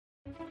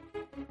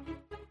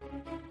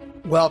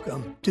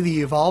Welcome to the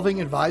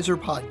Evolving Advisor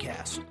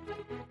Podcast,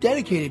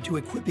 dedicated to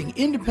equipping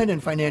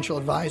independent financial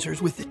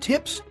advisors with the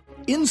tips,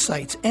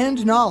 insights,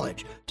 and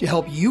knowledge to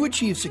help you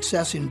achieve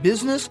success in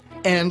business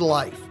and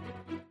life.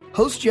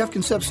 Host Jeff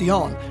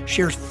Concepcion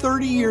shares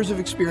 30 years of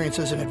experience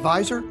as an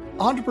advisor,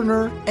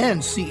 entrepreneur, and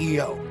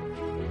CEO.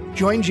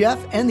 Join Jeff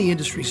and the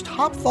industry's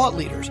top thought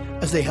leaders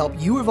as they help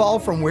you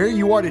evolve from where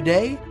you are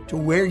today to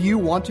where you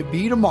want to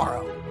be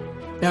tomorrow.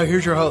 Now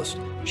here's your host,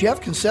 Jeff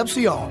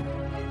Concepcion.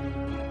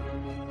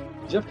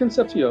 Jeff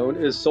Concepcion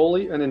is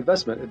solely an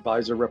investment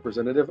advisor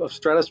representative of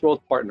Stratus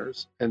Wealth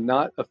Partners and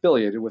not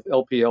affiliated with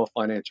LPL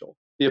Financial.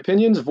 The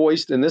opinions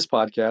voiced in this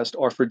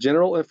podcast are for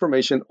general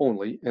information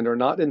only and are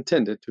not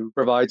intended to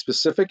provide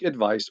specific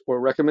advice or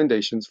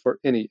recommendations for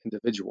any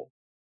individual.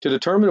 To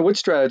determine which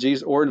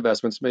strategies or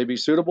investments may be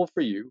suitable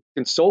for you,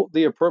 consult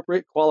the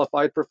appropriate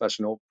qualified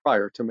professional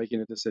prior to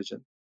making a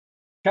decision.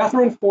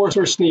 Katherine,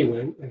 Forrester,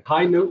 Schneewind, and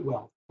High Note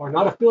Wealth are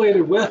not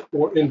affiliated with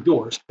or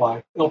endorsed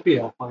by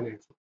LPL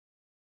Financial.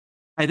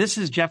 Hi, this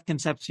is Jeff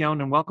Concepcion,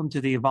 and welcome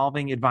to the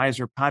Evolving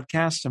Advisor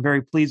Podcast. I'm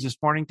very pleased this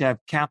morning to have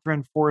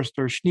Katherine,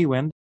 Forrester,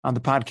 Schneewind on the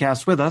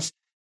podcast with us.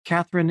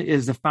 Katherine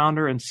is the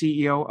founder and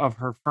CEO of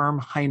her firm,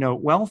 High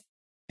Note Wealth,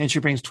 and she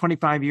brings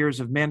 25 years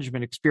of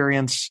management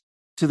experience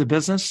to the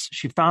business.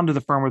 She founded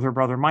the firm with her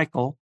brother,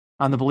 Michael,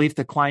 on the belief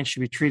that clients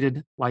should be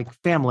treated like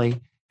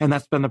family, and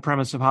that's been the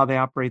premise of how they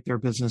operate their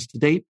business to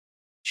date.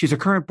 She's a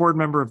current board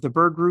member of the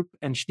Bird Group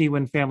and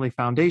Schneewind Family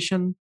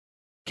Foundation.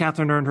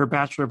 Katherine earned her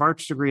Bachelor of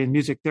Arts degree in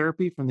music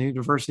therapy from the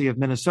University of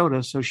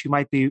Minnesota, so she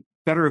might be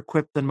better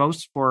equipped than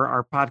most for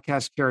our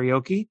podcast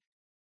karaoke.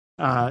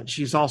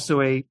 She's also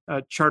a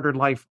chartered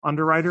life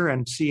underwriter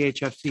and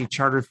CHFC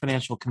chartered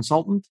financial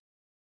consultant.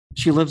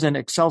 She lives in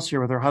Excelsior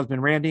with her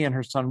husband, Randy, and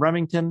her son,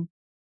 Remington,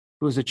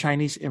 who is a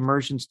Chinese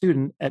immersion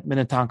student at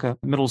Minnetonka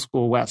Middle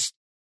School West.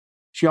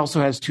 She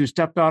also has two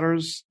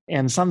stepdaughters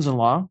and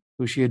sons-in-law,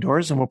 who she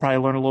adores, and we'll probably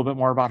learn a little bit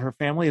more about her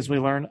family as we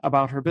learn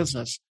about her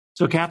business.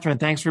 So, Katherine,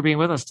 thanks for being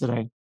with us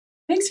today.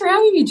 Thanks for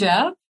having me,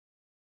 Jeff.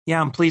 Yeah,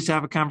 I'm pleased to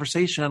have a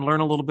conversation and learn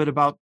a little bit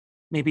about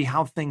maybe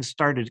how things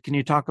started. Can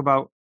you talk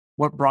about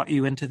what brought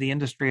you into the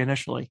industry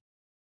initially?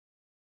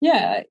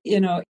 Yeah,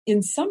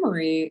 in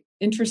summary,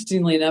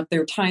 interestingly enough,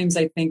 there are times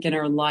I think in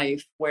our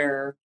life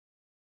where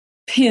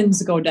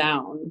pins go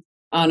down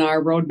on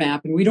our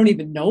roadmap, and we don't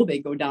even know they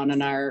go down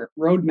on our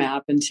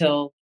roadmap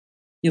until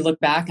you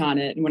look back on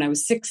it. And when I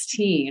was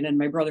 16 and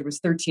my brother was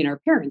 13, our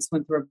parents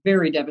went through a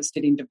very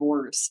devastating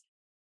divorce.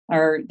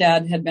 Our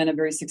dad had been a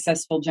very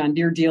successful John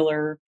Deere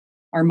dealer.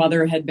 Our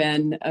mother had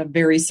been a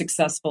very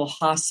successful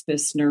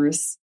hospice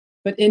nurse.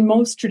 But in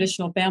most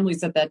traditional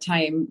families at that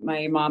time,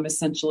 my mom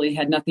essentially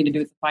had nothing to do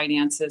with the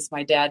finances.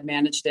 My dad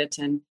managed it,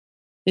 and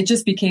it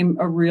just became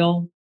a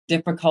real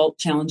difficult,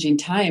 challenging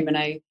time. And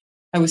I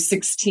was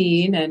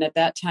 16, and at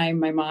that time,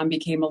 my mom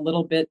became a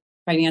little bit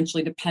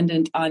financially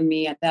dependent on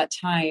me at that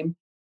time.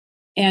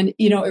 And,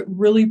 it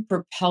really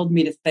propelled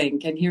me to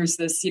think. And here's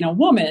this,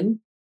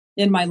 woman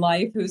in my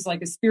life who's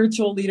like a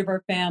spiritual lead of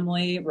our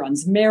family,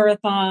 runs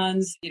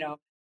marathons,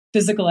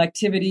 physical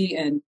activity,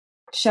 and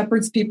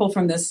shepherds people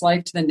from this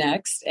life to the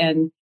next.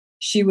 And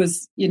she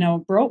was,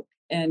 broke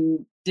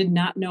and did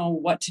not know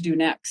what to do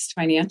next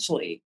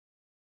financially.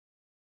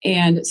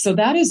 And so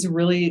that is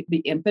really the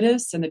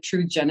impetus and the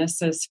true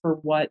genesis for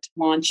what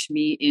launched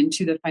me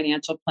into the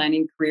financial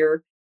planning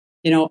career.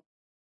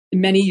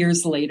 Many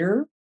years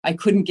later, I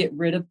couldn't get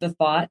rid of the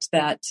thought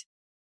that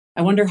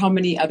I wonder how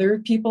many other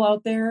people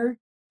out there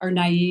are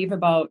naive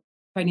about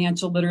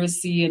financial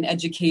literacy and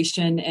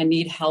education and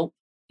need help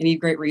and need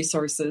great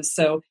resources.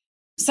 So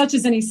such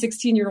as any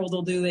 16-year-old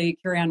will do, they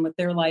carry on with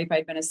their life.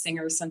 I've been a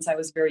singer since I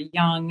was very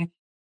young,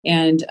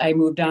 and I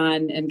moved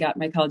on and got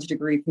my college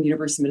degree from the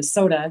University of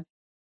Minnesota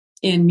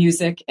in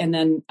music. And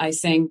then I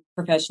sang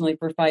professionally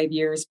for 5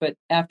 years. But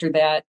after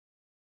that,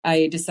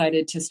 I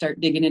decided to start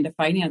digging into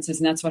finances,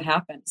 and that's what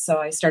happened. So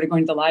I started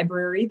going to the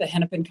library, the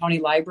Hennepin County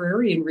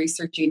Library, and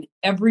researching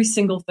every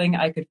single thing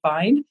I could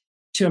find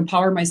to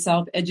empower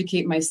myself,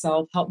 educate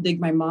myself, help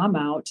dig my mom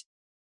out.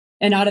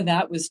 And out of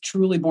that was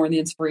truly born the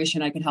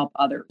inspiration I could help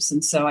others.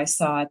 And so I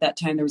saw at that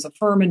time there was a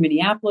firm in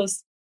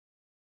Minneapolis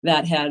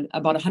that had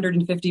about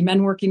 150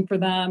 men working for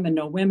them and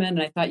no women.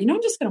 And I thought,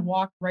 I'm just going to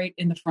walk right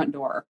in the front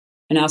door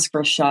and ask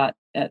for a shot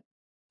at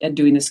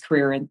doing this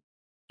career. And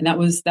that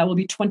will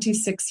be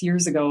 26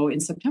 years ago in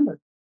September.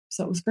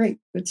 So it was great.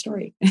 Good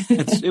story.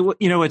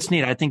 It's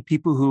neat. I think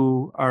people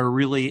who are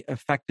really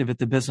effective at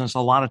the business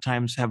a lot of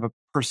times have a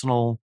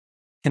personal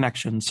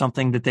connection,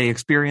 something that they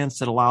experience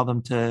that allow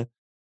them to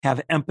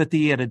have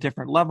empathy at a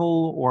different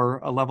level or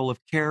a level of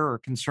care or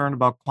concern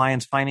about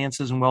clients'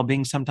 finances and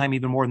well-being, sometimes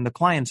even more than the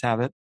clients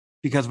have it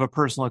because of a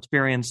personal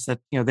experience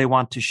that, they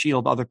want to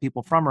shield other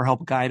people from or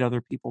help guide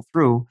other people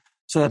through.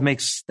 So that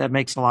makes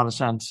a lot of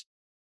sense.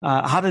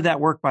 How did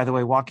that work, by the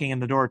way, walking in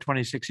the door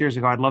 26 years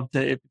ago? I'd love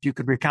to, if you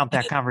could recount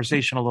that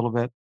conversation a little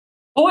bit.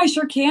 Oh, I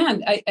sure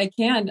can. I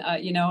can,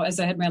 as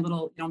I had my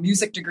little,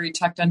 music degree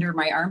tucked under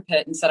my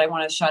armpit and said, I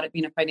want a shot at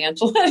being a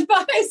financial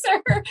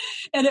advisor.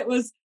 And it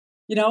was,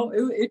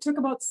 it took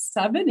about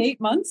 7-8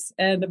 months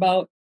and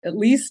about at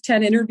least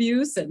 10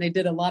 interviews. And they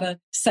did a lot of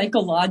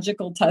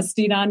psychological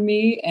testing on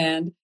me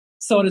and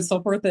so on and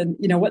so forth. And,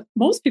 what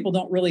most people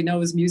don't really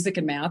know is music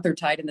and math are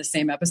tied in the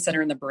same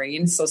epicenter in the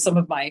brain. So some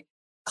of my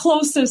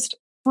closest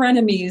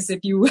frenemies, if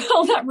you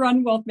will, that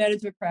run wealth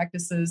management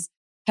practices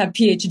have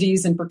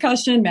PhDs in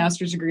percussion,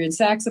 master's degree in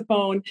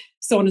saxophone,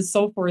 so on and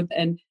so forth.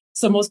 And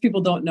so most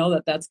people don't know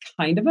that that's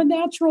kind of a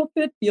natural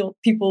fit.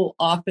 People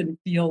often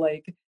feel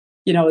like,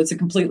 it's a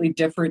completely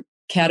different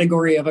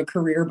category of a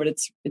career, but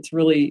it's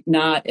really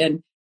not.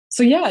 And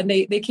so, and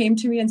they came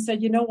to me and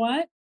said, you know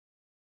what?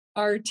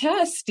 Our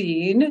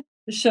testing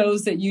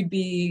shows that you'd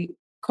be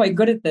quite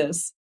good at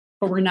this,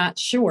 but we're not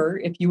sure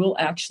if you will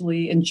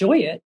actually enjoy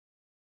it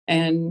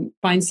and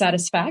find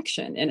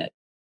satisfaction in it.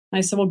 And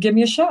I said, well, give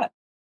me a shot.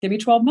 Give me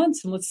 12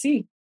 months and let's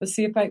see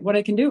what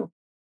I can do.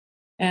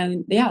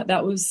 And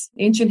that was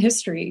ancient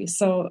history.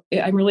 So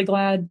I'm really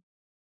glad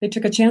they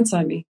took a chance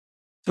on me.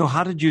 So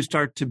how did you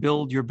start to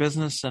build your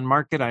business and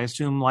market? I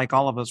assume like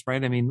all of us,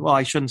 right? I mean, well,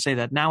 I shouldn't say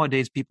that.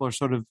 Nowadays, people are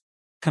sort of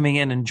coming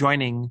in and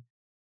joining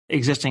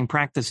existing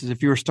practices.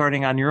 If you were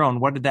starting on your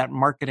own, what did that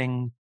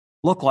marketing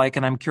look like?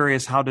 And I'm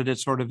curious, how did it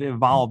sort of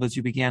evolve as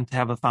you began to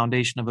have a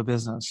foundation of a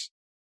business?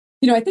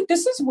 I think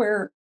this is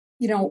where,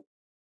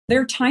 there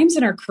are times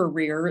in our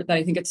career that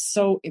I think it's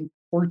so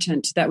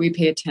important that we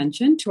pay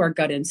attention to our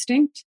gut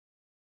instinct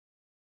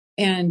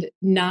and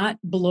not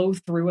blow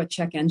through a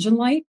check engine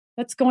light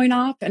that's going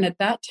off. And at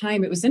that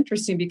time, it was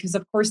interesting because,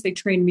 of course, they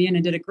trained me in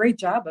and did a great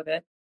job of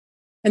it.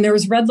 And there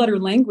was red letter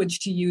language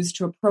to use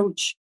to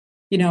approach,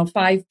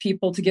 5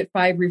 people to get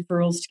 5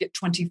 referrals, to get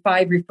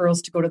 25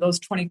 referrals, to go to those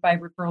 25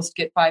 referrals, to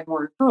get 5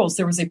 more referrals.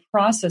 There was a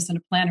process and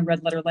a plan in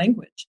red letter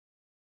language.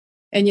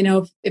 And,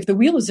 if the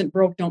wheel isn't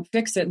broke, don't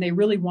fix it. And they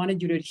really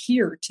wanted you to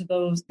adhere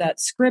to that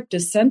script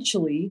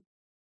essentially.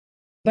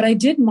 But I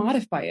did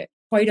modify it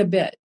quite a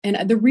bit.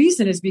 And the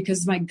reason is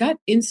because my gut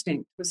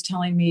instinct was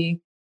telling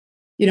me,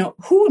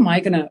 who am I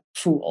going to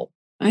fool?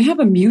 I have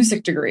a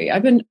music degree.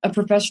 I've been a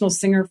professional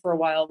singer for a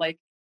while. Like,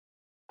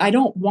 I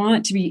don't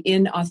want to be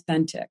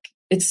inauthentic.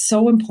 It's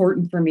so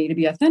important for me to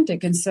be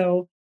authentic. And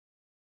so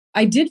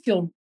I did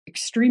feel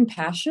extreme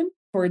passion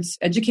towards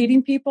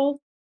educating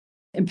people,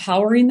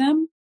 empowering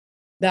them.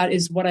 That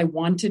is what I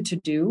wanted to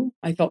do.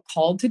 I felt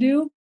called to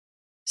do.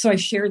 So I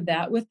shared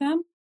that with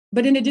them.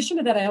 But in addition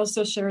to that, I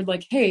also shared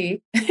like,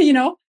 hey,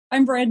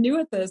 I'm brand new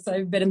at this.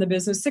 I've been in the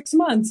business 6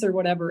 months or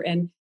whatever.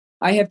 And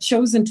I have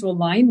chosen to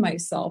align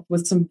myself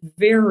with some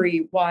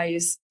very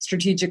wise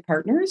strategic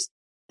partners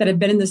that have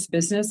been in this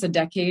business a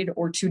decade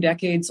or 2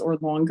 decades or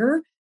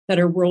longer, that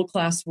are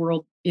world-class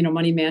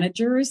money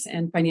managers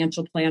and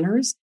financial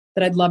planners,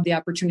 that I'd love the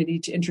opportunity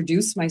to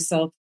introduce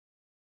myself,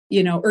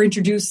 or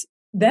introduce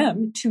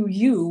them to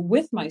you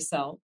with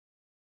myself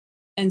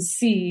and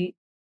see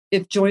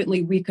if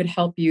jointly we could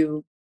help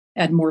you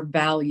add more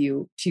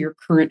value to your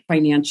current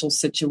financial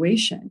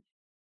situation.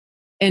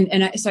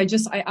 So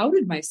I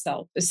outed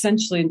myself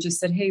essentially and just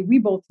said, hey, we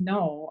both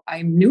know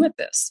I'm new at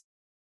this,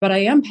 but I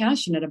am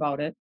passionate about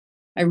it.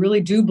 I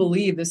really do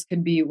believe this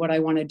could be what I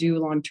want to do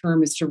long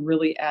term, is to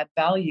really add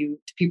value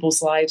to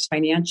people's lives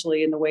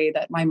financially in the way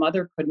that my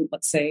mother couldn't,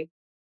 let's say.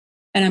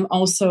 And I'm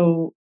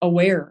also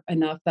aware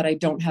enough that I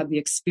don't have the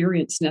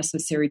experience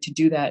necessary to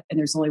do that. And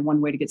there's only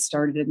one way to get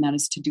started, and that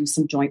is to do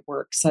some joint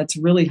work. So that's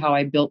really how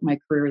I built my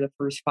career the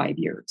first 5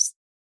 years.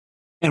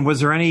 And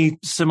was there any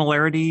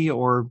similarity,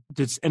 or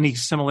did any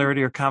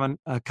similarity or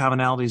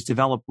commonalities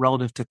develop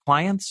relative to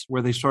clients?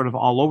 Were they sort of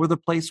all over the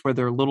place? Were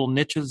there little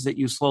niches that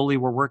you slowly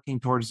were working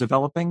towards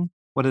developing?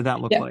 What did that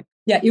look like?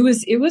 Yeah, it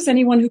was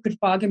anyone who could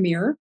fog a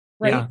mirror,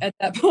 right? Yeah. At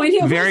that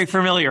point. Very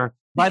familiar.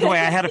 By the way,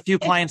 I had a few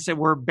clients that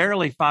were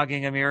barely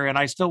fogging a mirror, and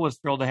I still was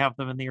thrilled to have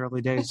them in the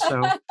early days.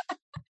 So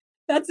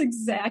that's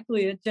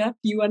exactly it, Jeff.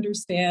 You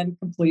understand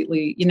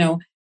completely.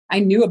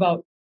 I knew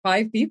about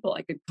 5 people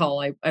I could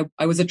call.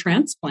 I was a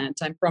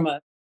transplant. I'm from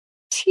a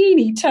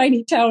teeny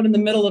tiny town in the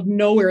middle of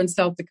nowhere in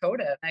South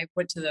Dakota. And I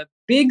went to the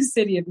big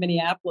city of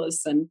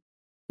Minneapolis and,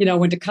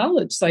 went to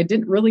college. So I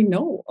didn't really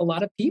know a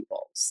lot of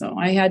people. So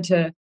I had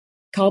to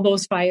call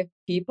those 5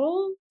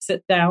 people,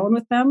 sit down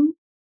with them,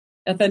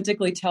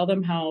 authentically tell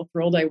them how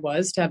thrilled I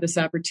was to have this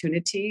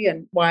opportunity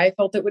and why I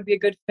felt it would be a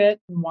good fit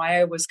and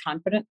why I was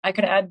confident I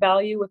could add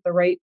value with the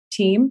right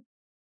team,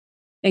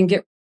 and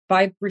get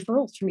 5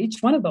 referrals from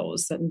each one of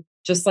those. And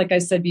just like I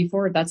said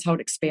before, that's how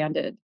it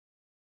expanded.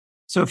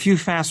 So if you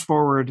fast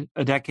forward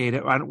a decade,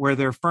 were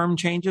there firm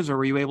changes, or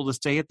were you able to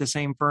stay at the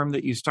same firm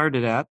that you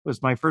started at?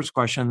 Was my first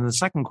question. And the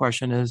second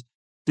question is,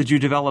 did you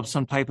develop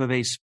some type of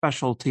a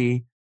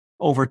specialty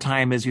over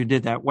time as you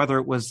did that, whether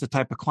it was the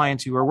type of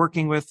clients you were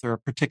working with or a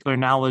particular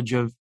knowledge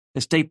of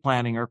estate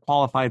planning or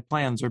qualified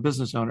plans or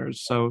business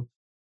owners? So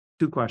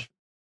 2 questions.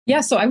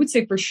 Yeah, so I would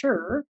say for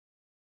sure,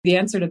 the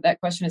answer to that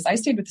question is I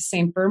stayed with the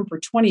same firm for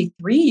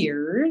 23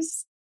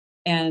 years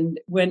and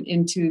went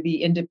into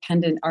the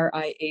independent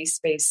RIA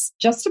space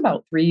just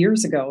about 3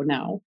 years ago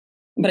now.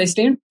 But I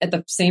stayed at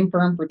the same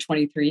firm for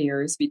 23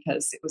 years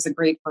because it was a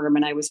great firm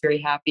and I was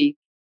very happy.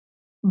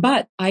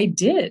 But I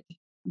did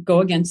go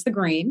against the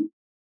grain.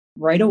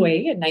 Right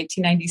away in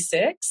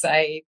 1996,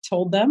 I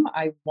told them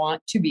I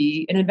want to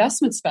be an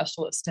investment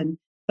specialist. And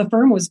the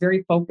firm was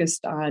very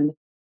focused on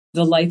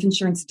the life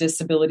insurance,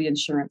 disability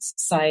insurance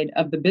side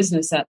of the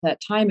business at that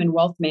time. And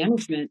wealth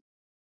management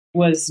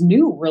was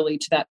new really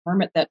to that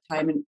firm at that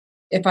time. And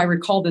if I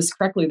recall this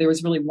correctly, there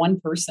was really one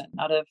person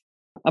out of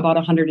about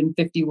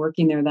 150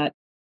 working there that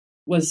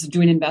was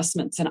doing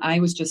investments. And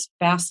I was just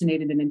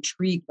fascinated and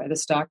intrigued by the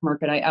stock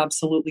market. I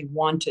absolutely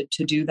wanted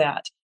to do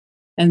that.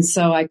 And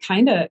so I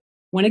kind of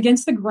went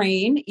against the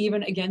grain,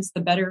 even against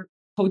the better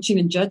coaching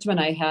and judgment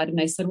I had.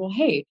 And I said, well,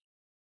 hey,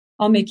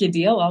 I'll make you a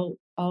deal.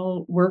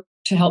 I'll work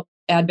to help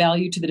add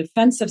value to the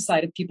defensive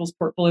side of people's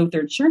portfolio with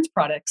their insurance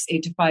products,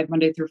 8 to 5,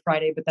 Monday through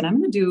Friday. But then I'm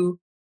going to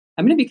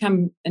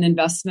become an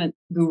investment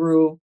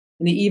guru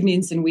in the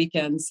evenings and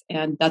weekends.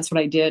 And that's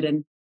what I did.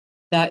 And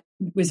that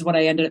was what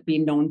I ended up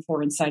being known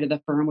for inside of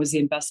the firm, was the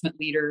investment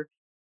leader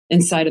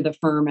inside of the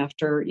firm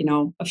after,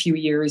 a few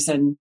years,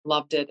 and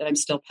loved it. And I'm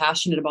still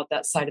passionate about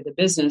that side of the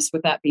business.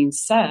 With that being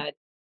said,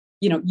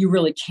 you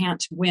really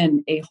can't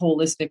win a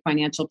holistic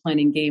financial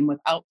planning game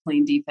without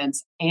playing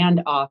defense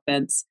and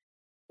offense.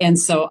 And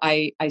so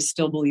I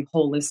still believe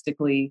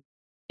holistically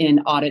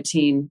in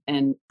auditing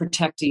and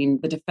protecting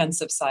the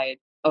defensive side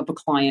of a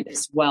client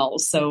as well.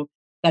 So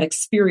that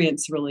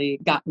experience really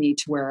got me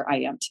to where I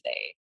am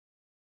today.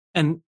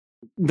 And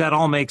that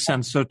all makes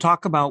sense. So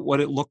talk about what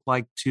it looked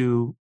like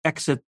to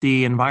exit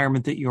the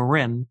environment that you're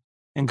in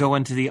and go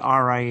into the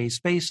RIA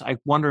space. I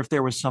wonder if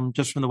there was some,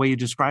 just from the way you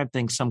described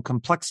things, some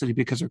complexity,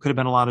 because there could have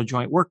been a lot of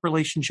joint work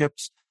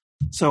relationships.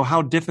 So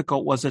how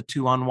difficult was it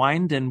to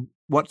unwind, and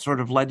what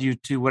sort of led you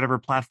to whatever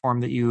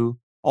platform that you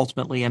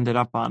ultimately ended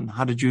up on?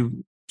 How did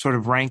you sort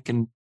of rank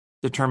and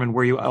determine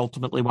where you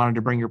ultimately wanted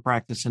to bring your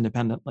practice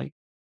independently?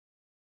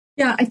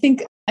 Yeah, I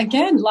think,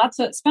 again,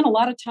 spent a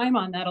lot of time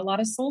on that, a lot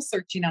of soul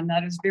searching on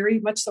that. It was very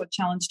much so a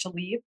challenge to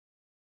leave.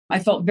 I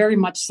felt very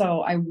much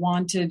so I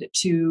wanted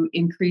to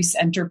increase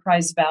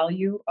enterprise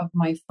value of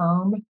my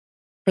firm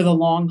for the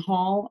long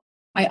haul.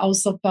 I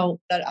also felt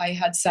that I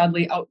had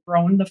sadly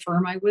outgrown the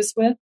firm I was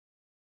with,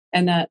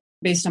 and that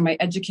based on my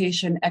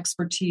education,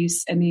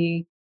 expertise, and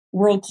the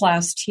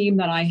world-class team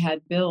that I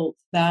had built,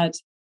 that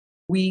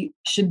we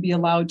should be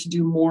allowed to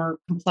do more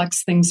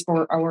complex things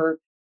for our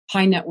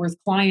high net worth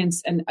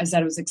clients. And as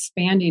I was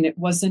expanding, it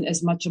wasn't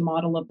as much a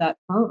model of that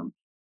firm.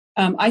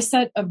 I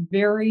set a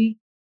very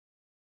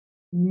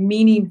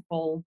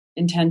meaningful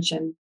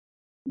intention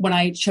when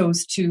I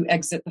chose to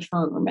exit the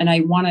firm. And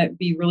I want to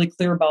be really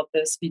clear about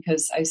this,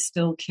 because I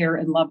still care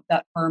and love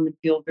that firm and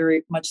feel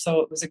very much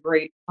so it was a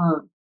great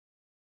firm.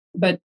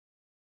 But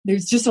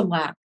there's just a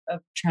lack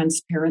of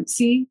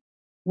transparency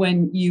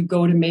when you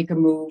go to make a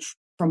move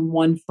from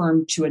one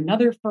firm to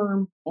another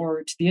firm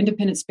or to the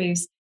independent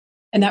space.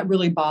 And that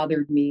really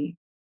bothered me.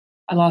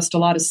 I lost a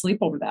lot of sleep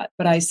over that.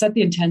 But I set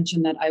the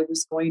intention that I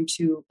was going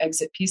to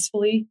exit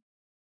peacefully,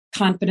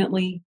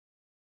 confidently,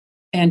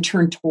 and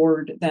turn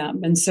toward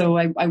them. And so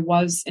I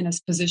was in a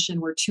position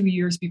where 2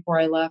 years before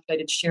I left, I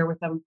did share with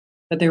them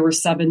that there were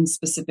 7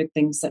 specific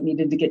things that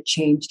needed to get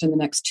changed in the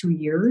next 2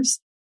 years.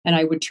 And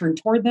I would turn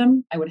toward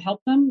them. I would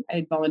help them.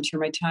 I'd volunteer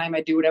my time.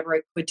 I'd do whatever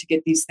I could to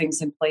get these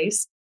things in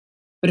place.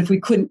 But if we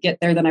couldn't get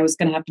there, then I was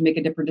going to have to make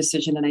a different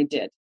decision, and I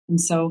did. And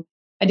so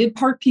I did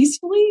part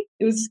peacefully.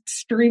 It was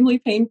extremely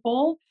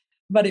painful,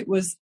 but it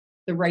was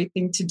the right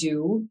thing to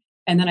do.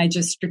 And then I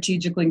just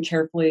strategically and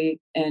carefully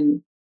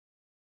and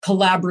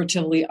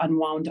collaboratively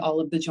unwound all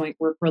of the joint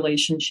work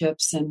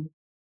relationships and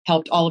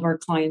helped all of our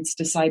clients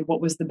decide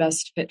what was the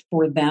best fit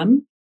for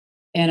them.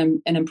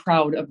 And I'm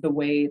proud of the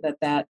way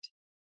that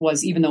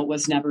was, even though it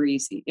was never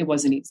easy. It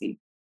wasn't easy.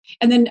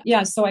 And then,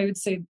 so I would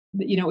say,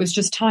 it was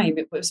just time.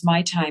 It was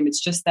my time. It's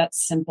just that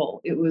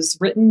simple. It was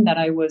written that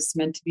I was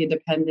meant to be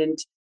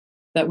independent,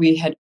 that we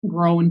had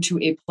grown to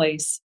a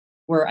place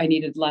where I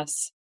needed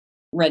less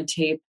red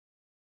tape.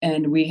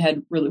 And we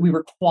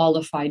were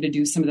qualified to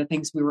do some of the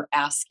things we were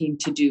asking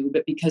to do.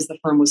 But because the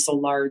firm was so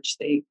large,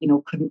 they,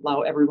 couldn't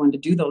allow everyone to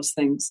do those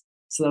things.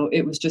 So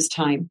it was just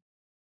time.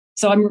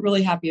 So I'm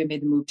really happy I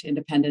made the move to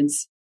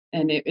independence.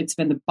 And it's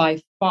been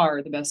by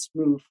far the best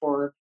move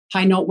for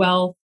high note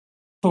wealth,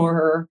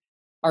 for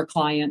our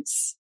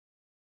clients.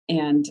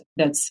 And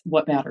that's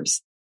what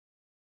matters.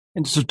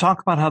 And so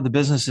talk about how the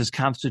business is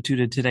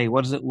constituted today.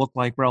 What does it look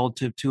like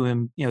relative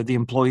to the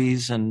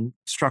employees and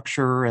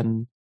structure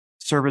and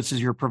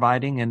services you're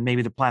providing, and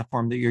maybe the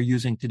platform that you're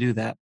using to do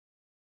that?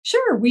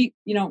 Sure. We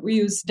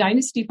use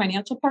Dynasty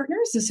Financial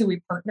Partners is who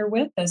we partner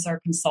with as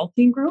our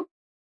consulting group.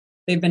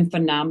 They've been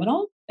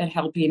phenomenal at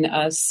helping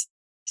us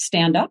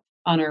stand up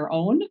on our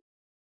own,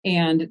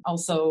 and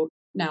also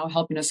now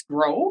helping us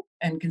grow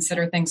and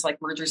consider things like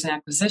mergers and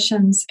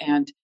acquisitions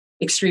and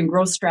extreme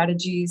growth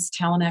strategies,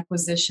 talent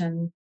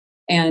acquisition,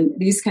 and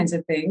these kinds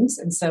of things.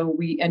 And so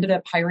we ended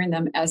up hiring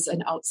them as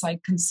an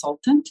outside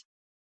consultant.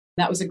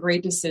 That was a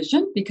great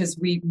decision because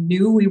we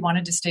knew we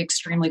wanted to stay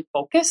extremely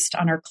focused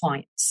on our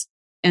clients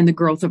and the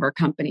growth of our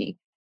company.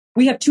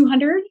 We have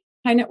 200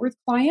 high net worth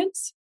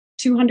clients,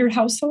 200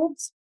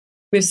 households.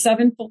 We have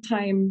 7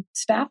 full-time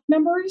staff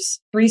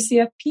members, 3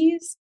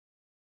 CFPs,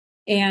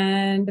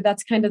 and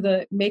that's kind of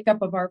the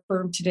makeup of our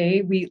firm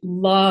today. We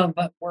love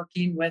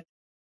working with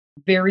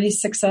very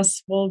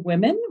successful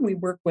women. We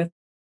work with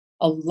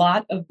a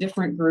lot of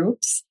different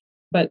groups,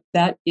 but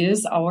that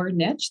is our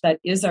niche. That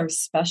is our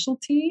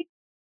specialty.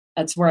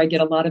 That's where I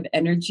get a lot of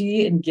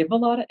energy and give a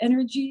lot of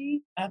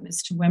energy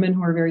is to women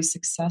who are very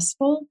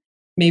successful.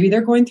 Maybe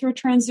they're going through a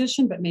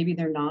transition, but maybe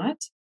they're not.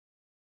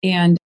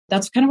 And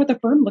that's kind of what the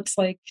firm looks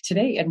like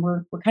today. And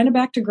we're kind of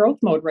back to growth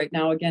mode right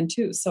now again,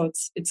 too. So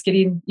it's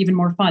getting even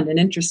more fun and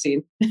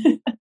interesting.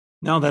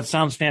 No, that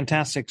sounds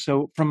fantastic.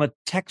 So from a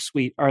tech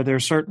suite, are there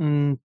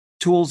certain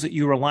tools that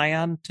you rely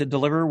on to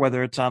deliver,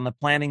 whether it's on the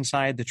planning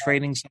side, the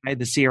trading side,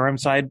 the CRM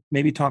side?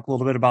 Maybe talk a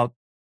little bit about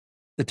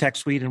the tech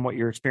suite and what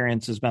your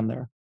experience has been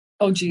there.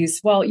 Oh, geez.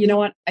 Well, you know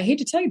what? I hate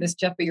to tell you this,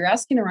 Jeff, but you're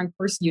asking the wrong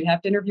person. You'd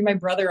have to interview my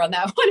brother on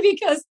that one,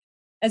 because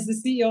as the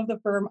CEO of the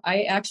firm,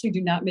 I actually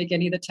do not make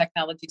any of the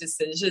technology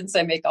decisions.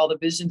 I make all the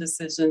vision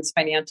decisions,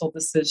 financial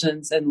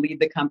decisions, and lead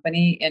the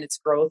company in its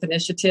growth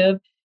initiative,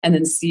 and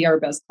then see our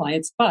best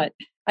clients. But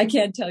I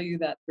can tell you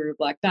that through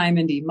Black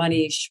Diamond,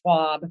 eMoney,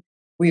 Schwab,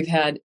 we've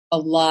had a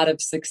lot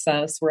of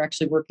success. We're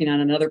actually working on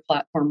another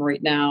platform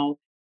right now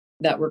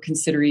that we're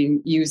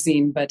considering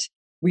using, but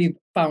we've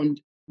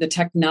found the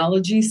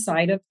technology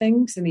side of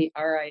things in the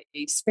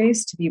RIA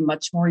space to be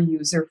much more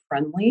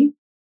user-friendly,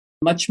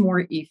 much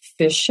more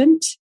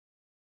efficient.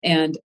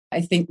 And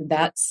I think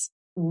that's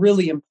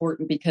really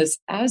important, because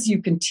as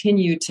you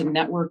continue to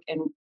network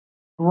and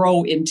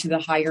grow into the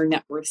higher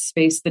net worth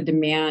space, the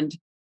demand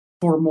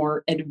for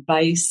more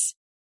advice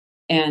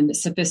and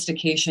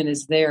sophistication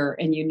is there.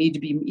 And you need to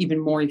be even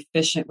more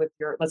efficient with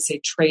your, let's say,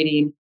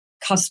 trading,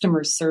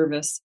 customer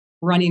service,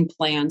 running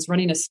plans,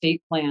 running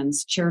estate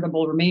plans,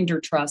 charitable remainder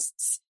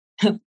trusts,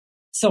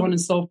 so on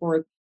and so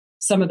forth.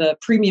 Some of the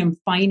premium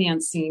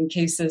financing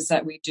cases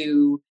that we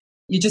do,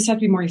 you just have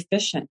to be more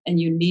efficient, and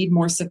you need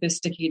more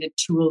sophisticated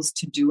tools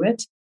to do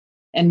it.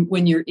 And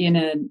when you're in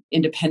an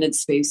independent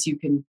space, you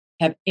can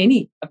have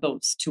any of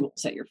those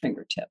tools at your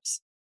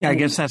fingertips. Yeah, I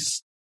guess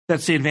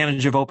that's the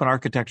advantage of open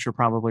architecture,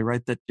 probably,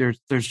 right? That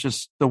there's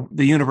just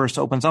the universe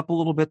opens up a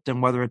little bit,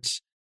 and whether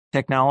it's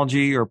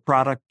technology or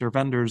product or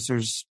vendors,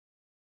 there's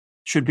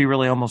should be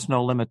really almost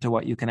no limit to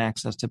what you can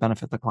access to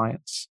benefit the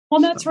clients.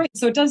 Well, that's right.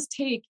 So it does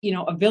take,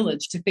 a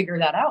village to figure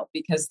that out,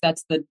 because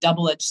that's the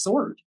double-edged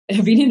sword.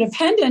 Being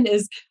independent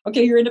is,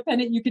 okay, you're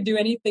independent, you can do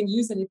anything,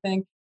 use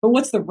anything, but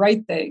what's the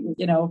right thing,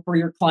 for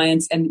your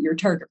clients and your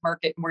target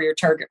market, and where your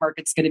target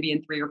market's going to be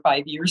in 3 or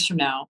 5 years from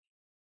now.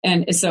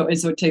 And so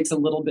it takes a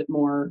little bit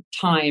more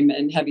time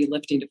and heavy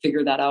lifting to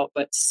figure that out,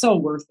 but so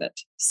worth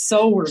it.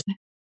 So worth it.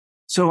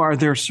 So are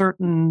there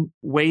certain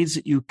ways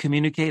that you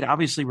communicate?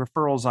 Obviously,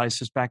 referrals, I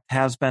suspect,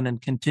 has been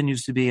and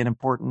continues to be an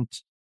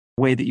important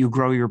way that you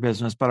grow your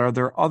business. But are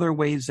there other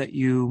ways that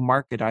you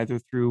market, either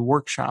through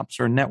workshops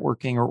or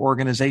networking or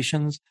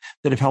organizations,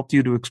 that have helped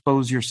you to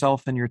expose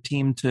yourself and your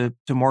team to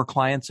more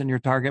clients in your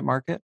target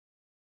market?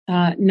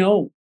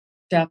 No,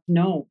 Jeff,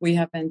 no, we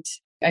haven't.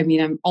 I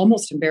mean, I'm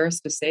almost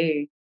embarrassed to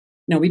say,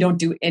 no, we don't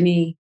do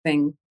anything.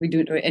 We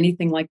don't do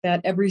anything like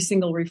that. Every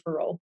single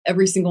referral,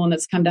 every single one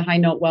that's come to High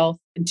Note Wealth,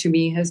 and to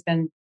me, has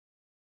been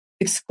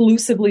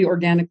exclusively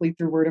organically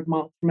through word of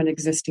mouth from an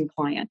existing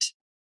client.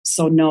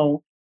 So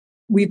no,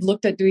 we've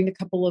looked at doing a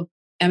couple of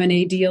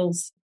M&A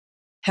deals,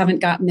 haven't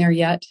gotten there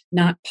yet.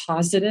 Not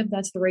positive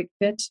that's the right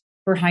fit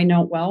for High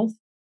Note Wealth,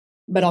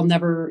 but I'll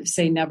never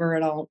say never,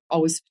 and I'll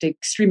always stay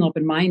extremely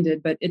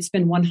open-minded. But it's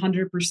been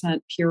 100%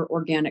 pure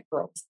organic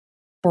growth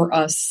for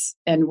us.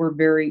 And we're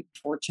very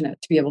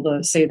fortunate to be able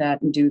to say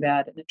that and do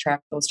that and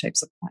attract those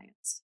types of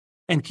clients.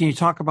 And can you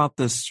talk about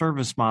the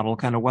service model,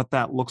 kind of what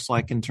that looks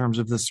like in terms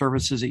of the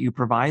services that you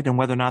provide, and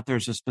whether or not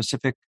there's a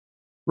specific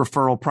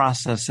referral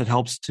process that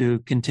helps to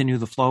continue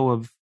the flow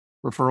of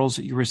referrals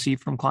that you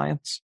receive from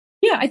clients?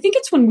 Yeah, I think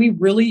it's when we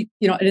really,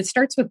 and it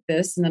starts with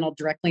this, and then I'll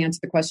directly answer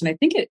the question. I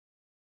think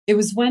it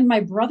was when my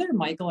brother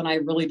Michael and I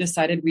really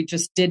decided we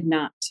just did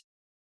not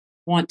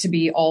want to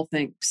be all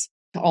things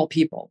to all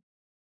people.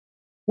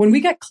 When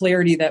we got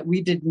clarity that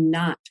we did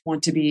not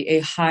want to be a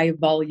high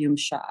volume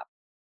shop,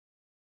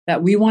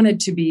 that we wanted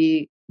to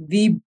be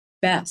the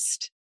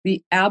best,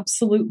 the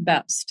absolute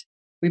best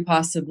we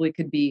possibly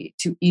could be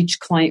to each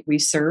client we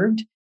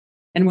served.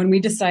 And when we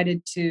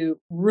decided to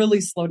really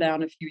slow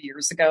down a few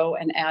years ago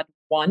and add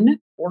 1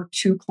 or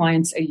 2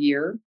 clients a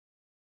year,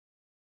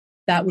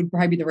 that would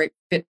probably be the right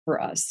fit for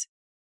us.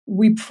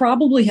 We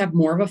probably have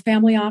more of a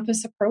family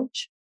office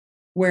approach,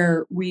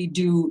 where we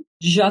do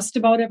just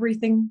about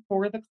everything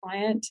for the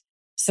client.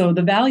 So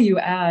the value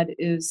add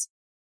is,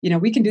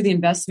 we can do the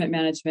investment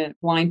management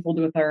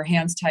blindfolded with our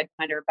hands tied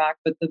behind our back,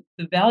 but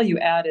the value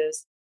add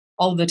is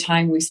all of the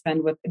time we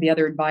spend with the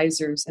other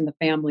advisors in the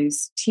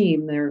family's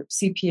team, their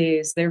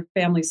CPAs, their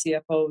family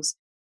CFOs,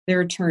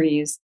 their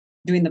attorneys,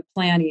 doing the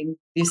planning,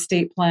 the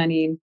estate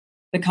planning,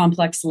 the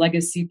complex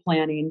legacy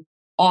planning,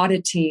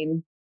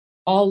 auditing,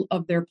 all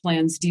of their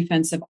plans,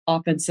 defensive,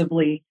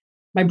 offensively.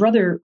 My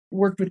brother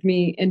worked with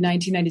me in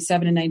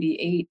 1997 and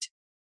 98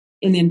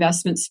 in the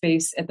investment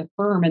space at the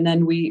firm. And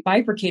then we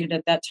bifurcated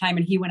at that time,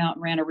 and he went out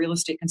and ran a real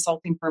estate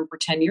consulting firm for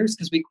 10 years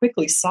because we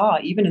quickly saw,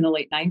 even in the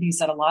late 90s,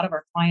 that a lot of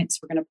our clients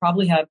were going to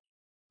probably have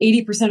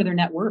 80% of their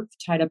net worth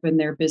tied up in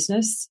their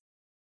business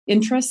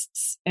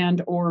interests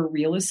and or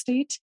real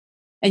estate.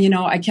 And,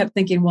 I kept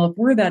thinking, well, if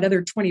we're that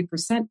other 20%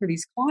 for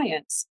these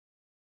clients,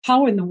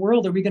 how in the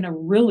world are we going to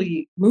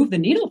really move the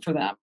needle for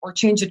them or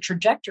change the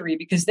trajectory?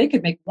 Because they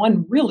could make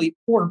one really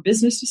poor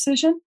business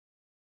decision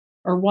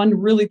or one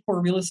really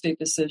poor real estate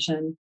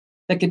decision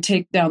that could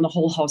take down the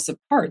whole house of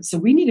cards. So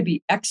we need to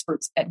be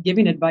experts at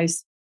giving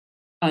advice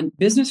on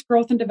business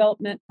growth and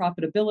development,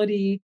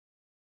 profitability,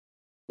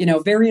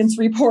 variance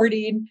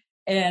reporting,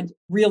 and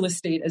real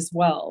estate as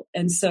well.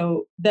 And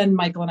so then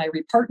Michael and I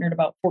repartnered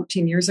about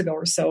 14 years ago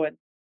or so, and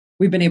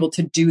we've been able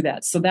to do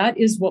that. So that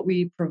is what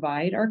we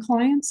provide our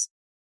clients,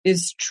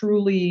 is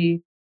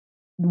truly,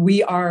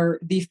 we are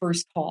the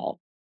first call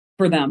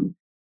for them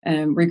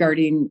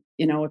regarding,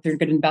 if they're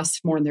going to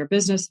invest more in their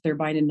business, if they're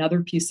buying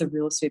another piece of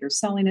real estate or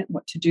selling it,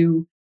 what to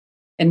do.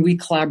 And we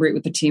collaborate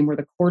with the team. We're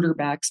the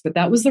quarterbacks, but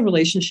that was the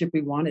relationship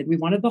we wanted. We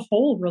wanted the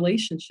whole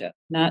relationship,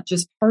 not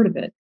just part of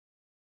it.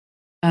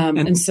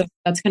 And so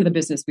that's kind of the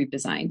business we've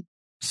designed.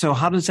 So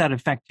how does that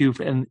affect you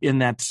in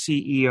that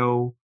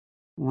CEO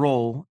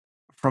role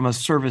from a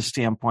service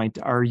standpoint?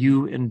 Are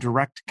you in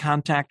direct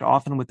contact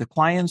often with the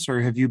clients,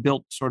 or have you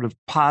built sort of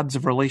pods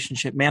of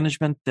relationship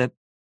management that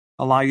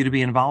allow you to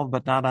be involved,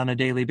 but not on a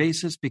daily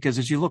basis? Because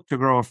as you look to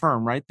grow a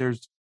firm, right,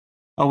 there's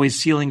always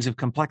ceilings of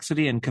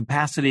complexity and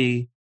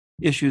capacity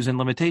issues and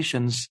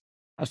limitations.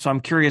 So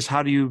I'm curious,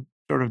 how do you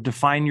sort of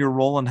define your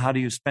role, and how do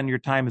you spend your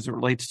time as it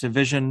relates to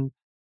vision,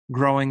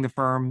 growing the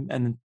firm,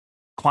 and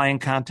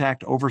client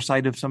contact,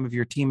 oversight of some of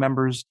your team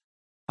members?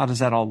 How does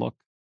that all look?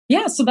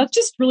 Yeah, so that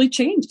just really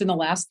changed in the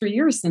last 3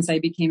 years since I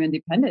became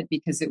independent,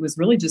 because it was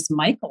really just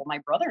Michael, my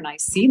brother, and I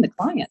seeing the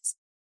clients.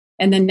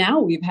 And then now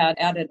we've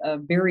added a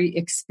very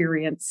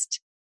experienced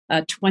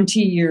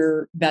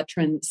 20-year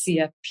veteran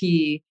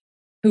CFP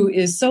who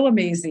is so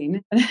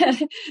amazing.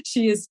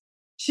 She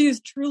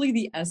is truly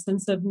the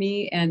essence of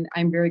me, and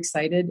I'm very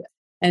excited.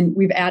 And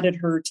we've added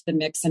her to the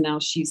mix, and now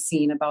she's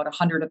seen about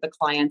 100 of the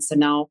clients. And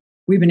now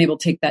we've been able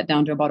to take that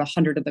down to about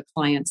 100 of the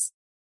clients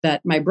that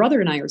my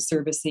brother and I are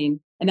servicing.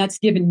 And that's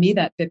given me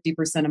that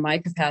 50% of my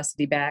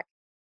capacity back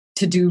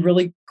to do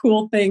really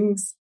cool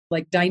things,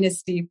 like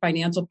Dynasty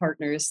Financial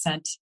Partners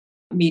sent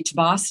me to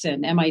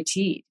Boston,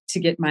 MIT, to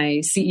get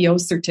my CEO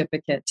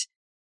certificate.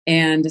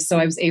 And so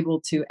I was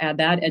able to add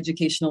that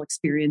educational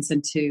experience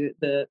into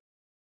the,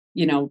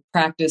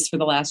 practice for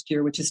the last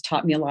year, which has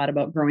taught me a lot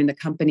about growing the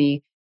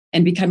company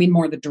and becoming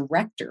more the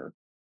director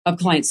of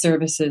client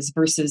services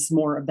versus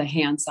more of the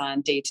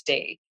hands-on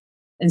day-to-day.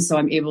 And so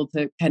I'm able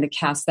to kind of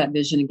cast that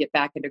vision and get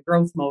back into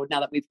growth mode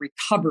now that we've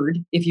recovered,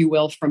 if you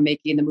will, from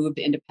making the move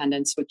to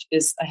independence, which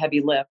is a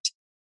heavy lift,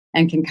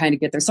 and can kind of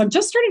get there. So I'm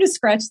just starting to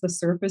scratch the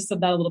surface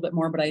of that a little bit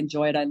more, but I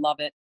enjoy it. I love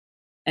it.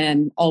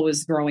 And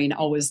always growing,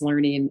 always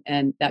learning,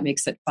 and that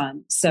makes it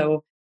fun.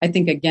 So I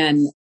think,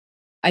 again,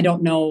 I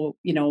don't know,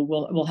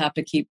 we'll have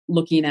to keep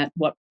looking at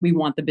what we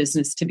want the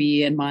business to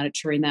be and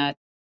monitoring that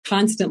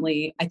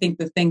constantly. I think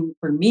the thing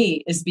for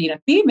me is being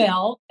a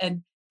female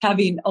and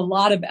having a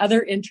lot of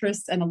other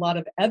interests and a lot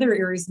of other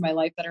areas of my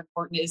life that are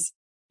important is,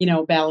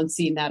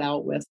 balancing that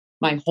out with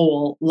my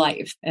whole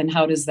life. And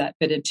how does that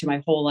fit into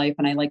my whole life?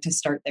 And I like to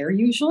start there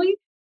usually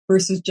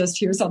versus just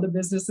here's how the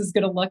business is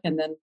going to look, and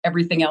then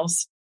everything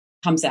else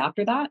comes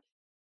after that.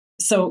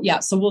 So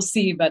we'll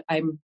see, but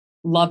I'm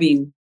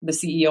loving the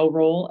CEO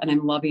role, and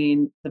I'm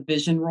loving the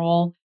vision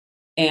role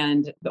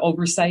and the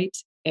oversight,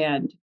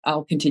 and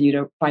I'll continue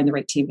to find the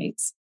right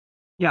teammates.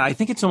 Yeah, I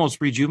think it's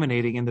almost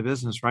rejuvenating in the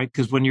business, right?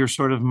 Because when you're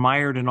sort of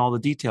mired in all the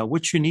detail,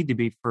 which you need to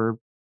be for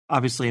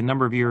obviously a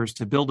number of years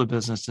to build a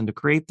business and to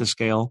create the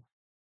scale,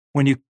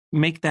 when you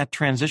make that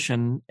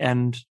transition,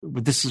 and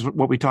this is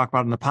what we talk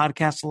about in the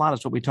podcast a lot,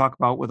 it's what we talk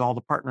about with all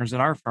the partners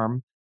in our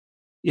firm,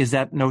 is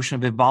that notion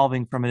of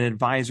evolving from an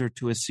advisor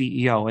to a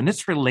CEO. And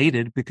it's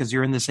related because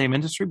you're in the same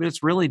industry, but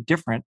it's really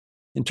different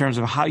in terms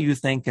of how you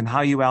think and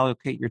how you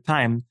allocate your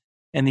time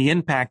and the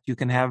impact you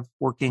can have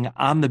working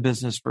on the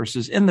business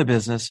versus in the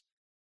business.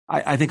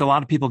 I think a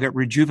lot of people get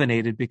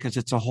rejuvenated because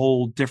it's a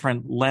whole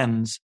different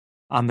lens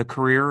on the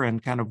career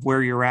and kind of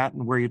where you're at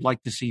and where you'd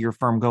like to see your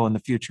firm go in the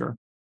future.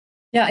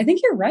 Yeah, I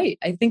think you're right.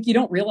 I think you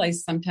don't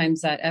realize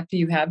sometimes that after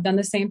you have done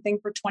the same thing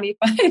for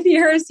 25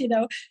 years,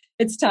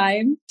 it's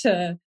time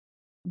to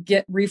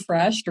get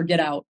refreshed or get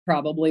out,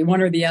 probably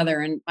one or the other.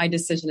 And my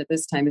decision at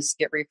this time is to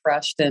get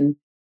refreshed. And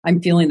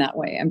I'm feeling that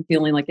way. I'm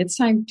feeling like it's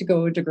time to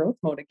go into growth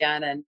mode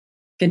again and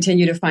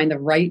continue to find the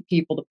right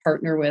people to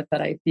partner with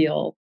that I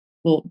feel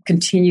will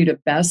continue to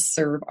best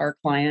serve our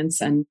clients.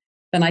 And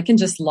then I can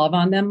just love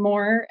on them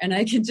more, and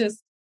I can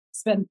just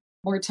spend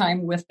more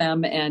time with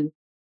them and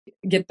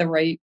get the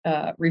right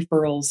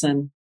referrals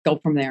and go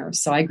from there.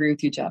 So I agree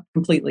with you, Jeff,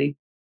 completely.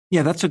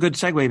 Yeah, that's a good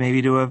segue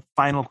maybe to a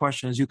final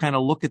question. As you kind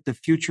of look at the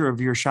future of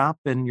your shop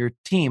and your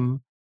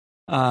team,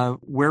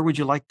 where would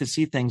you like to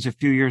see things a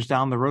few years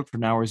down the road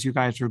from now as you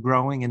guys are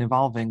growing and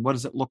evolving? What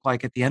does it look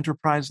like at the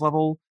enterprise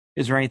level?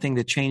 Is there anything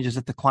that changes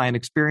at the client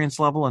experience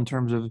level in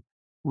terms of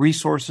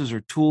resources or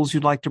tools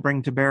you'd like to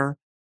bring to bear?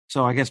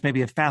 So I guess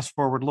maybe a fast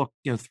forward look,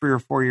 3 or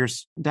 4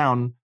 years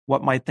down,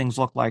 what might things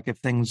look like if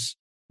things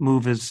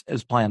move as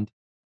planned?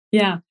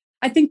 Yeah,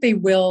 I think they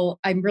will.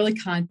 I'm really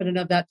confident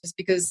of that just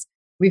because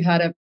we've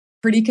had a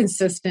pretty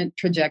consistent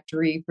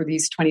trajectory for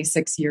these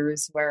 26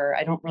 years where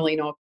I don't really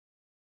know if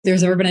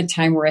there's ever been a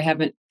time where I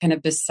haven't kind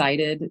of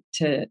decided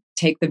to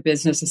take the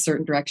business a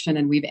certain direction.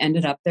 And we've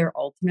ended up there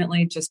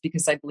ultimately just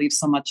because I believe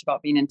so much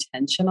about being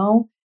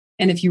intentional.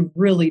 And if you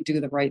really do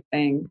the right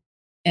thing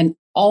and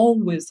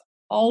always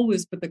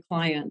put the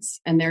clients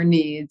and their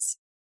needs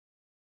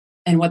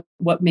and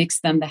what makes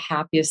them the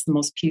happiest, the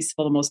most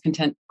peaceful, the most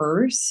content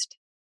first,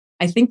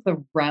 I think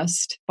the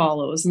rest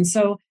follows. And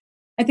so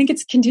I think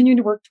it's continuing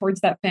to work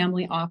towards that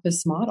family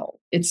office model.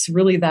 It's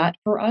really that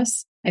for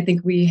us. I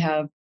think we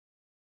have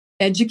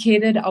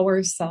educated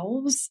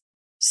ourselves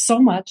so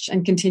much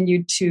and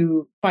continued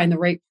to find the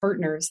right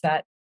partners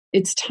that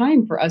it's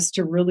time for us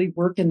to really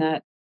work in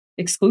that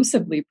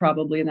exclusively,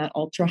 probably in that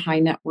ultra high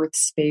net worth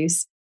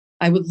space.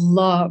 I would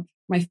love,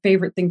 my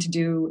favorite thing to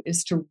do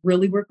is to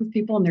really work with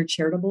people in their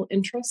charitable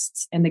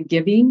interests and the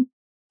giving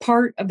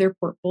part of their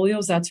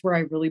portfolios. That's where I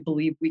really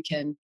believe we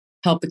can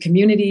help the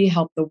community,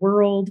 help the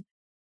world.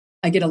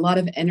 I get a lot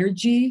of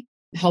energy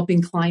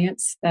helping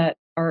clients that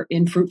are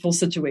in fruitful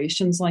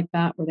situations like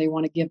that, where they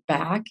want to give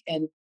back.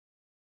 And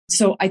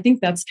so I think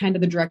that's kind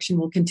of the direction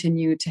we'll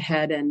continue to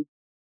head. And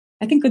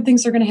I think good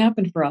things are going to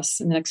happen for us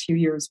in the next few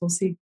years. We'll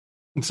see.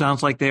 It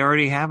sounds like they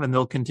already have, and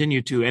they'll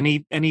continue to.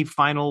 Any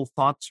final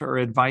thoughts or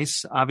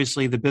advice?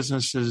 Obviously, the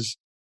business is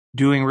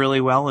doing really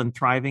well and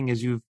thriving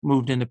as you've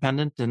moved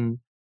independent. And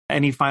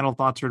any final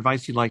thoughts or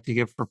advice you'd like to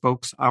give for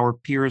folks, our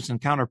peers and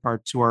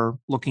counterparts who are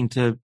looking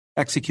to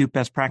execute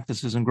best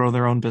practices and grow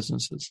their own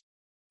businesses?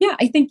 Yeah,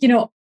 I think,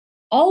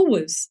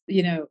 always,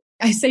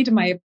 I say to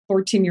my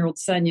 14-year-old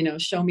son,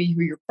 show me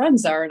who your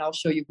friends are and I'll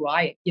show you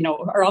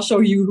or I'll show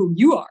you who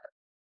you are.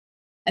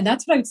 And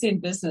that's what I would say in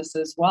business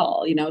as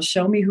well.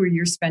 Show me who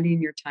you're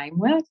spending your time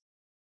with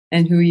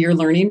and who you're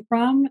learning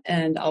from,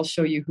 and I'll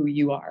show you who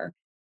you are.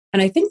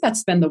 And I think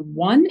that's been the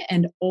one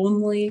and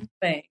only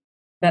thing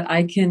that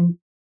I can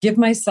give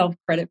myself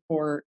credit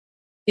for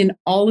in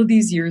all of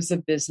these years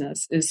of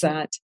business, is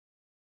that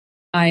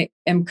I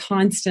am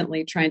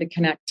constantly trying to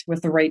connect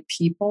with the right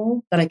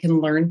people that I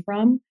can learn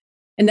from.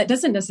 And that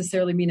doesn't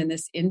necessarily mean in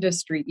this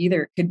industry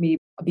either. It could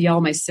be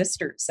all my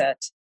sisters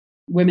at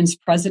Women's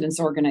Presidents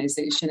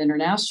Organization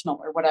International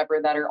or whatever,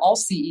 that are all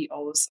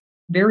CEOs,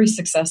 very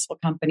successful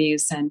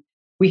companies, and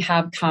we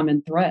have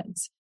common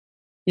threads.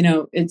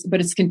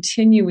 It's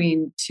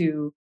continuing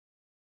to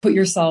put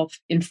yourself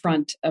in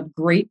front of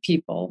great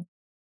people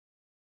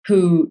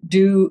who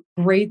do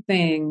great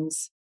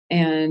things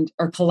and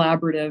are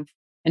collaborative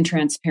and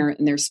transparent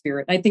in their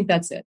spirit. I think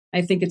that's it.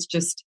 I think it's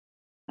just,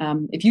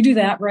 if you do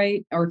that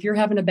right, or if you're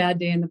having a bad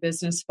day in the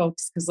business,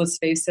 folks, because let's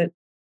face it,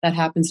 that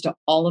happens to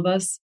all of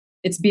us.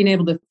 It's being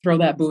able to throw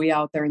that buoy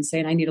out there and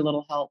saying, I need a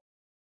little help,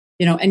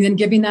 and then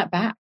giving that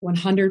back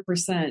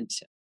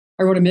 100%.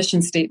 I wrote a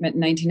mission statement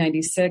in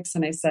 1996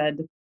 and I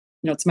said,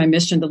 it's my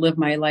mission to live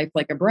my life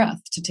like a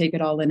breath, to take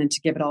it all in and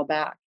to give it all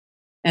back.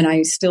 And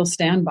I still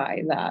stand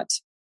by that.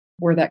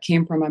 Where that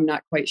came from, I'm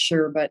not quite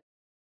sure, but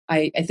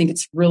I think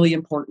it's really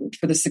important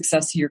for the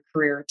success of your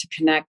career to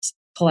connect,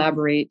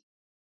 collaborate,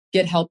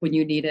 get help when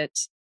you need it,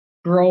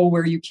 grow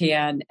where you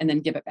can, and then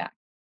give it back.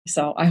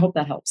 So I hope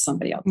that helps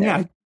somebody out there.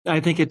 Yeah,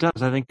 I think it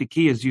does. I think the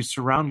key is you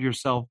surround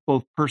yourself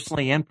both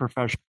personally and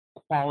professionally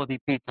with quality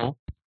people,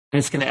 and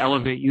it's going to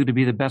elevate you to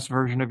be the best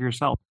version of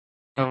yourself.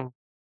 So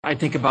I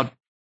think about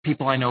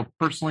people I know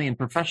personally and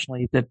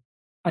professionally that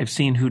I've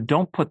seen who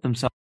don't put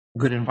themselves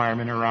in a good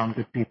environment around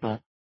good people.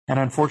 And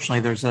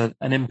unfortunately, there's an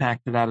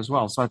impact to that as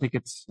well. So I think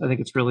it's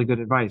really good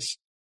advice.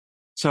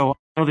 So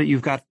I know that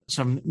you've got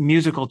some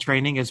musical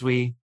training as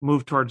we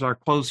move towards our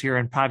close here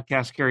in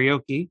podcast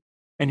karaoke,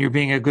 and you're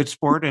being a good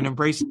sport and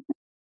embracing it.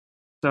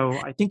 So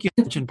I think you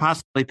mentioned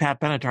possibly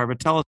Pat Benatar, but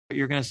tell us what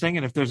you're going to sing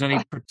and if there's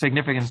any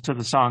significance to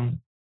the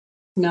song.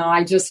 No, I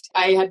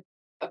had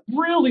a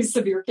really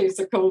severe case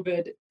of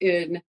COVID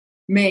in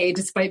May,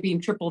 despite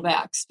being triple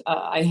vaxxed.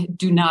 I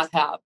do not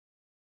have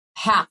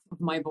half of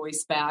my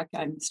voice back.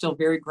 I'm still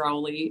very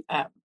growly.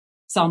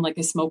 Sound like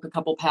I smoke a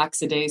couple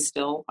packs a day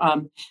still.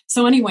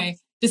 So anyway,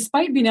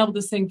 despite being able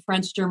to sing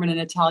French, German, and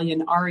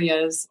Italian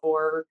arias,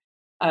 or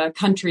a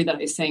country that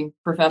I sang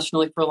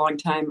professionally for a long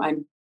time,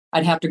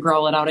 I'd have to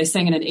growl it out. I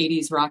sang in an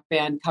 80s rock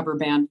band, cover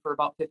band, for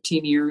about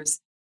 15 years.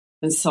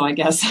 And so I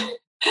guess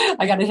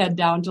I got to head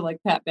down to like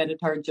Pat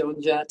Benatar, Joan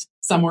Jett,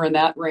 somewhere in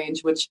that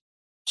range, which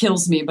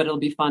kills me, but it'll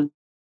be fun.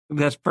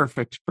 That's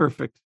perfect.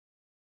 Perfect.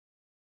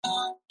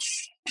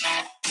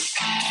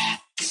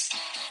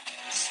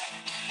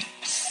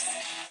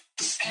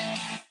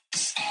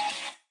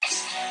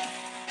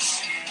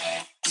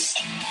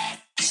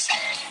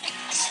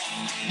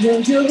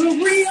 Well, you're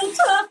a real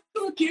tough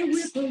cookie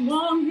with a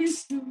long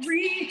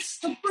history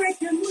of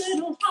breaking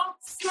little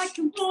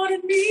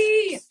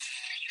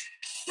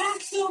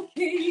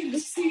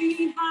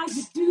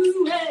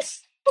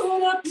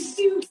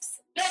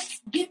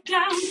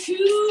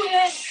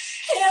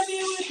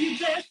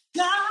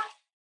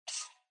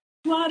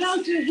Why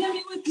don't you hit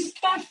me with your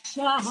best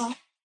shot?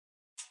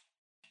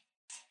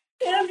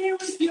 Hit me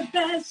with your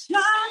best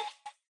shot.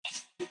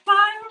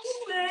 Fire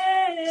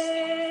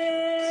away.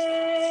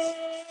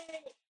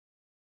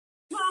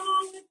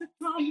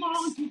 Come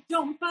on, you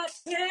don't but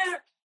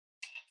care.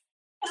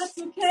 That's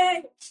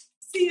okay.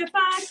 See if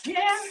I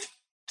care.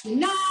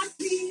 Knock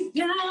me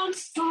down,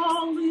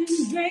 falling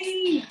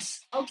rain.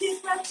 I'll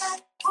get right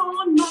back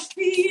on my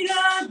feet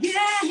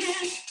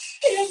again.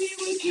 Hit me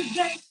with your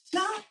best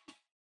shot.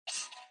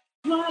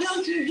 Why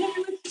don't you hit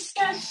me with your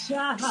best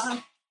shot?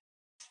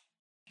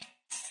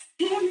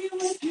 Hit me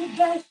with your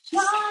best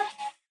shot.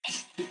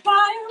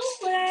 Fire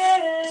away.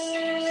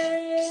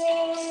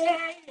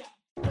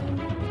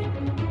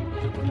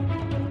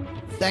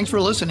 Thanks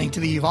for listening to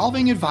The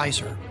Evolving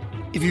Advisor.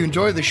 If you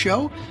enjoy the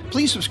show,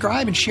 please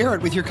subscribe and share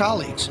it with your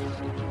colleagues.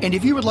 And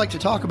if you would like to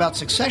talk about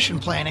succession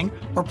planning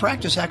or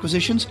practice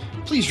acquisitions,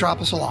 please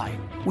drop us a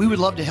line. We would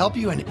love to help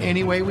you in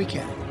any way we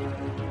can.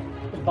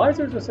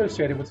 Advisors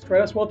associated with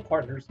Stratus Wealth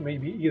Partners may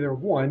be either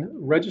 1,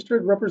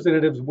 registered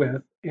representatives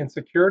with and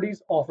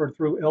securities offered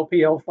through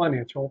LPL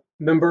Financial,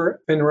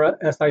 member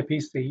FINRA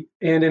SIPC,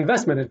 and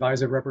investment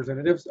advisor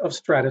representatives of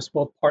Stratus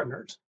Wealth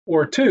Partners,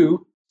 or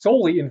 2,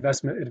 solely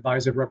investment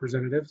advisor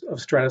representatives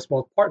of Stratus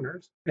Wealth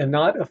Partners and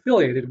not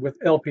affiliated with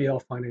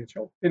LPL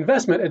Financial.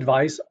 Investment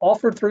advice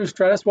offered through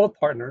Stratus Wealth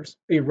Partners,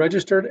 a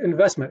registered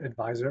investment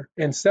advisor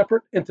and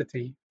separate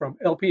entity from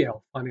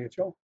LPL Financial.